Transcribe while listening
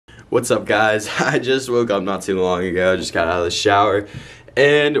What's up, guys? I just woke up not too long ago, just got out of the shower,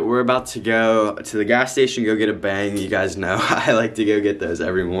 and we're about to go to the gas station, go get a bang. You guys know I like to go get those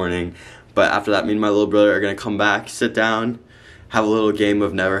every morning. But after that, me and my little brother are gonna come back, sit down, have a little game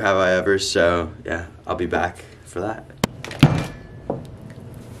of Never Have I Ever. So yeah, I'll be back for that.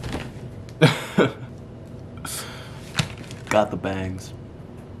 Got the bangs.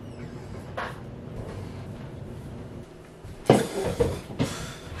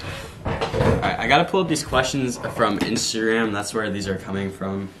 Alright, I gotta pull up these questions from Instagram. That's where these are coming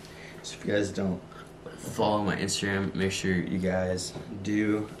from. So if you guys don't follow my Instagram, make sure you guys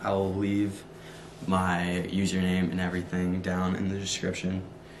do. I will leave my username and everything down in the description.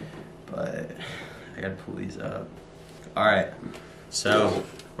 But I gotta pull these up. Alright, so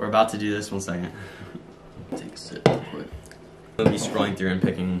we're about to do this. 1 second. Take a sip real quick. I'll be scrolling through and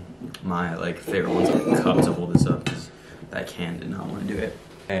picking my favorite ones on the cup to hold this up because that can did not want to do it.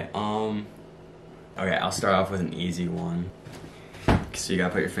 Okay, I'll start off with an easy one. So you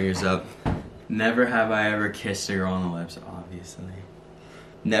gotta put your fingers up. Never have I ever kissed a girl on the lips, obviously.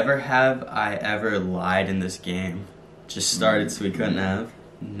 Never have I ever lied in this game. Just started so we couldn't have.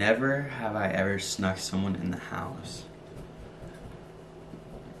 Never have I ever snuck someone in the house.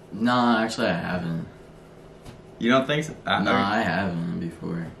 No, actually I haven't. You don't think so? No, I haven't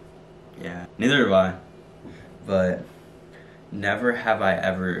before. Yeah, neither have I. But never have I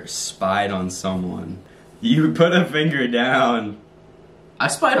ever spied on someone. You put a finger down. I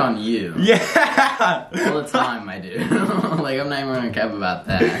spied on you. Yeah! All the time I do. Like, I'm not even gonna cap about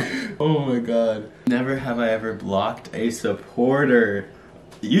that. Oh my god. Never have I ever blocked a supporter.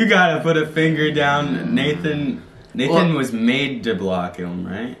 You gotta put a finger down. Nathan was made to block him,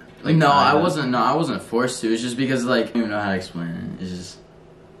 right? Like, no, I wasn't forced to. It's just because, like, I don't even know how to explain it. It's just...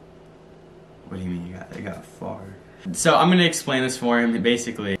 What do you mean you got far? So I'm gonna explain this for him.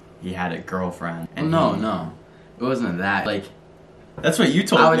 Basically, he had a girlfriend. And no. It wasn't that. Like... That's what you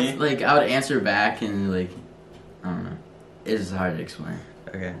told me. Like, I would answer back and, like... I don't know. It's hard to explain.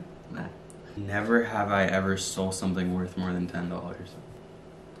 Okay. Nah. Never have I ever stole something worth more than $10.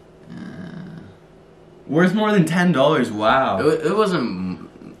 Worth more than $10? Wow.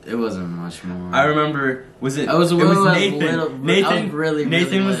 It wasn't much more. I remember, it was Nathan.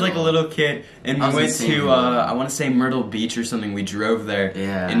 Nathan was like a little kid, and we went to, I want to say Myrtle Beach or something. We drove there.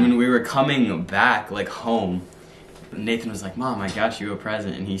 Yeah. And when we were coming back, like home, Nathan was like, "Mom, I got you a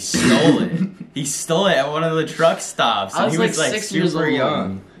present," and he stole it. He stole it at one of the truck stops. I was and he was like 6 years super old.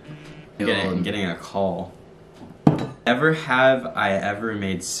 young. Getting a call. Never have I ever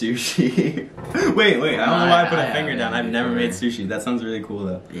made sushi. wait, I don't know why I put a finger down. I've never made sushi. That sounds really cool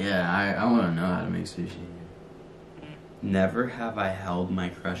though. Yeah, I want to know how to make sushi. Never have I held my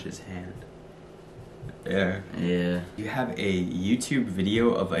crush's hand. Yeah. You have a YouTube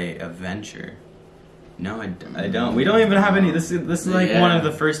video of a adventure. No, I don't. We don't even have any. This is like one of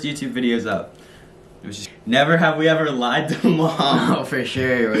the first YouTube videos up. It was just, never have we ever lied to mom. Oh, for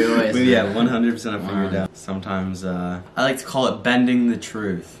sure. We always yeah, 100% a finger down. Sometimes I like to call it bending the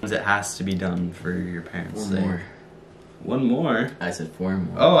truth. It has to be done for your parents' sake. more. One more? I said 4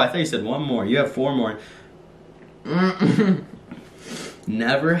 more. Oh, I thought you said 1 more. You have 4 more.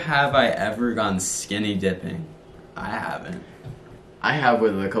 Never have I ever gone skinny dipping. I haven't. I have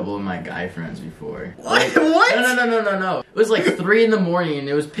with a couple of my guy friends before. What? Like, what? No. It was like 3 in the morning and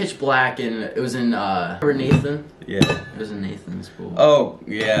it was pitch black and it was in, remember Nathan? Yeah. It was in Nathan's school. Oh,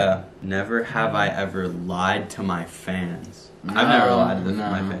 yeah. Never have I ever lied to my fans. I've never lied to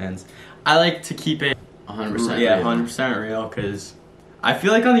my fans. I like to keep it 100% yeah, real. 100% real, because I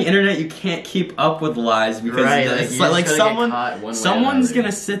feel like on the internet you can't keep up with lies because it's like someone's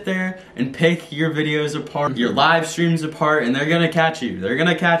gonna sit there and pick your videos apart, your live streams apart, and they're gonna catch you. They're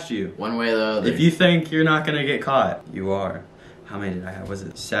gonna catch you. One way or the other. If you think you're not gonna get caught, you are. How many did I have? Was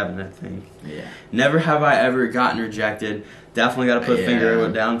it 7, I think? Yeah. Never have I ever gotten rejected. Definitely gotta put a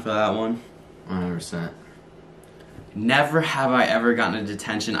finger down for that one. 100%. Never have I ever gotten a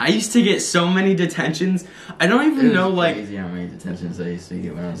detention. I used to get so many detentions. I don't even know, like... It's crazy how many detentions I used to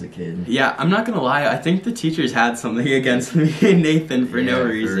get when I was a kid. Yeah, I'm not gonna lie. I think the teachers had something against me and Nathan for no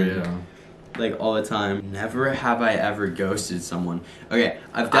reason. For real. Like, all the time. Never have I ever ghosted someone. Okay,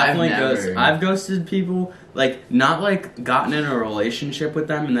 I've definitely I've ghosted people. Like, not, like, gotten in a relationship with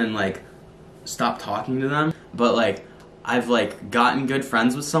them and then, like, stopped talking to them. But, like, I've, like, gotten good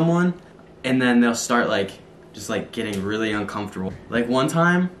friends with someone and then they'll start, like... just like getting really uncomfortable. Like one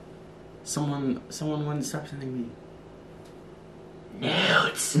time, someone wouldn't stop sending me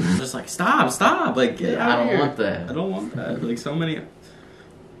nudes. Just like stop, like get out of here. I don't want that. Like so many.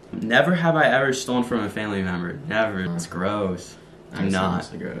 Never have I ever stolen from a family member. Never. It's gross. Do not.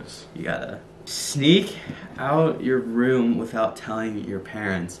 That's gross. You gotta sneak out your room without telling your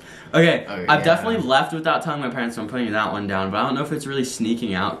parents. Okay, I've definitely left without telling my parents, so I'm putting that one down. But I don't know if it's really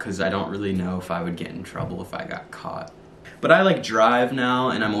sneaking out because I don't really know if I would get in trouble if I got caught. But I like drive now,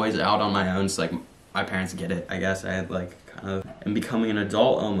 and I'm always out on my own, so like my parents get it. I guess I like kind of am becoming an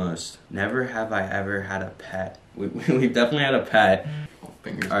adult almost. Never have I ever had a pet. We've definitely had a pet.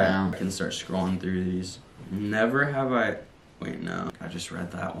 Fingers All right, down. I can start scrolling through these. Never have I. Wait, no. I just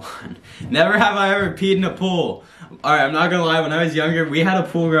read that one. Never have I ever peed in a pool. Alright, I'm not gonna lie, when I was younger, we had a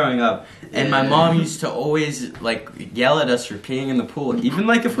pool growing up. And my mom used to always, like, yell at us for peeing in the pool. Even,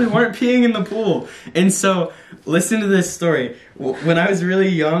 like, if we weren't peeing in the pool. And so, listen to this story. When I was really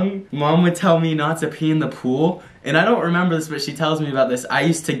young, Mom would tell me not to pee in the pool. And I don't remember this, but she tells me about this. I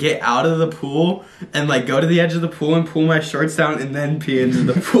used to get out of the pool and, like, go to the edge of the pool and pull my shorts down and then pee into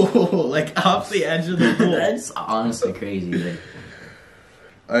the pool. Like, off the edge of the pool. That's honestly crazy. Like,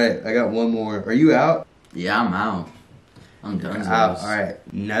 alright, I got one more. Are you out? yeah, I'm out. I'm done. Out.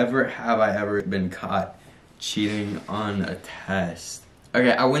 Alright. Never have I ever been caught cheating on a test.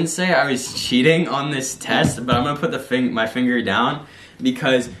 Okay, I wouldn't say I was cheating on this test, but I'm gonna put my finger down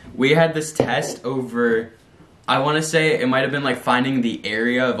because we had this test over, I want to say it might have been like finding the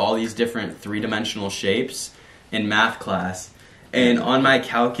area of all these different three-dimensional shapes in math class. And on my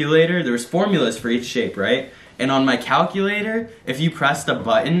calculator, there was formulas for each shape, right? And on my calculator, if you pressed a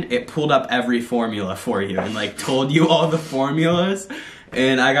button, it pulled up every formula for you and like told you all the formulas.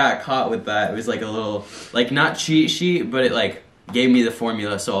 And I got caught with that. It was like a little, like not cheat sheet, but it like gave me the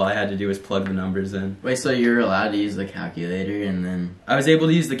formula, so all I had to do was plug the numbers in. Wait, so you're allowed to use the calculator and then... I was able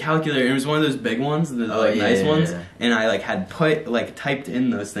to use the calculator, and it was one of those big ones, the nice ones, and I like had typed in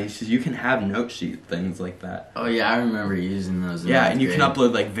those things, because you can have note sheet things like that. Oh yeah, I remember using those. Yeah, and you can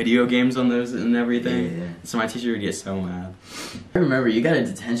upload like video games on those and everything. Yeah. So my teacher would get so mad. I remember you got a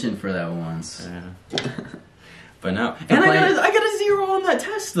detention for that once. Yeah. But no. And I got a 0 on that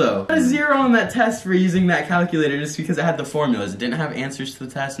test, though. I got a 0 on that test for using that calculator just because it had the formulas. It didn't have answers to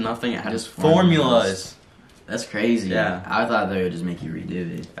the test, nothing. It had just formulas. That's crazy. Yeah. I thought they would just make you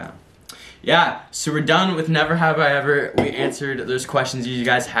redo it. Yeah. Yeah, so we're done with Never Have I Ever. We answered those questions you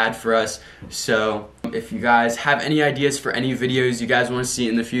guys had for us. So if you guys have any ideas for any videos you guys want to see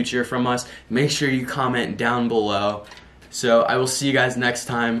in the future from us, make sure you comment down below. So I will see you guys next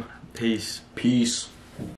time. Peace. Peace.